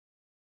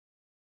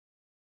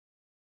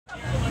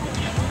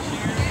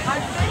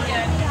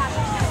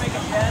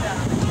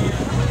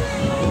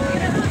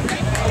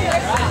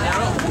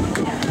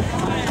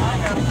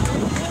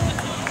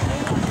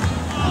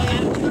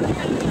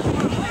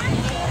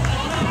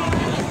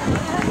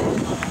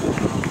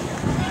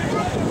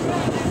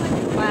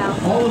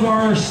All of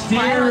our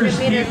steers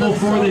people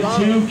for the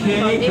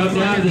 2K come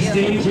down to the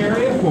stage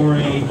area for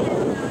a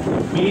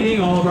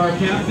meeting. All of our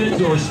captains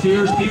or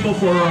steers people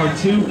for our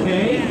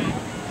 2K.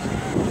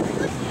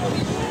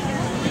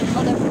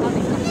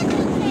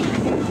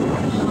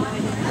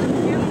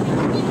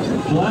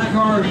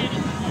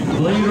 Blackheart,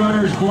 Blade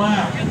Runners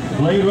black,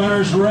 Blade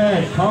Runners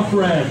red, Puff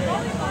red,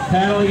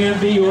 Paddling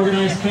MV,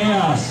 Organized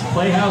Chaos,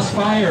 Playhouse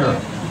Fire,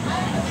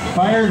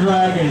 Fire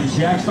Dragons,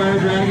 Jack's Fire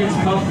Dragons,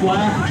 Puff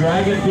Black,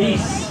 Dragon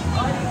Beasts.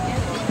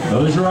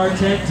 Those are our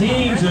 10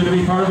 teams who are going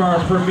to be part of our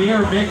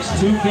premier mixed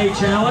 2K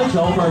challenge.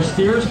 All of our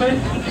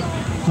steersmen,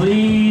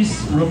 please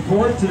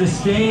report to the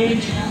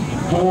stage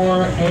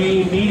for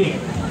a meeting.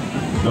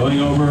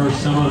 Going over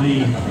some of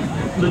the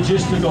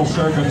logistical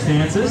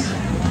circumstances.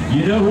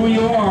 You know who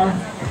you are,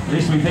 at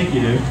least we think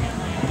you do.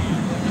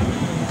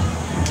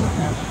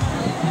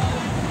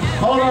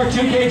 All of our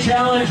 2K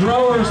challenge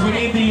rowers, we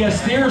need the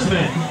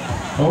steersmen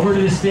over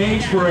to the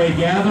stage for a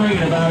gathering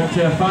in about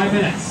 5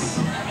 minutes.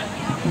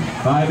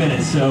 5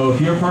 minutes. So if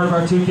you're part of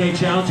our 2K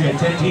challenge, you have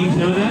 10 teams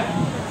doing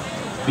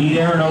that. Meet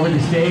Aaron over the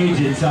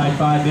stage inside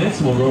 5 minutes.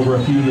 We'll go over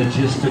a few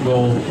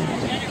logistical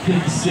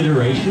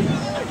considerations.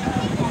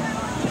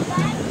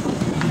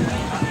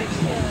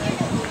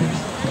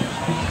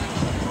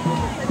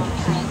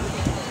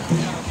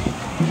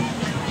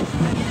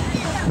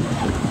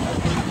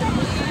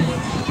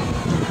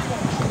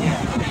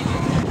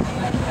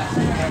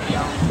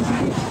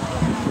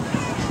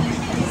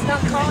 He's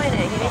not calling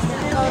it. He needs to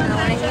call it. I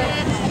want to hear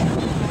it.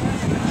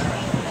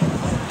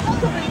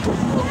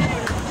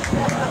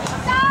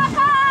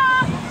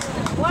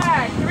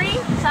 Word, 3?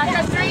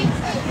 SACA 3?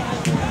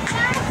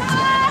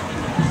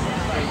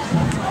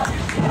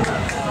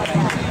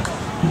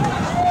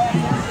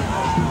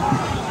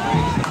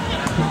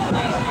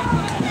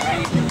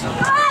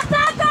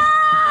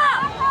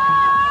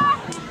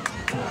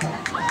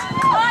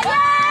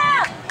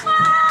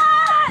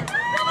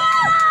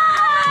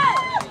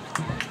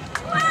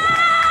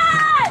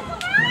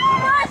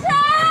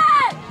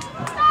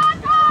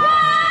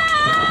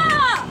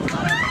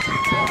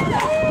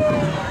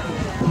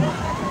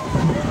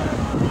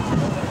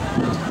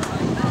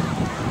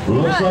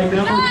 Looks like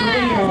number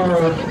 3,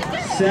 our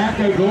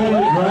SACA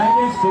Golden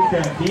Dragons took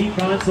that team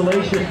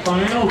consolation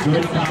final.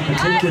 Good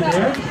competition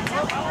there.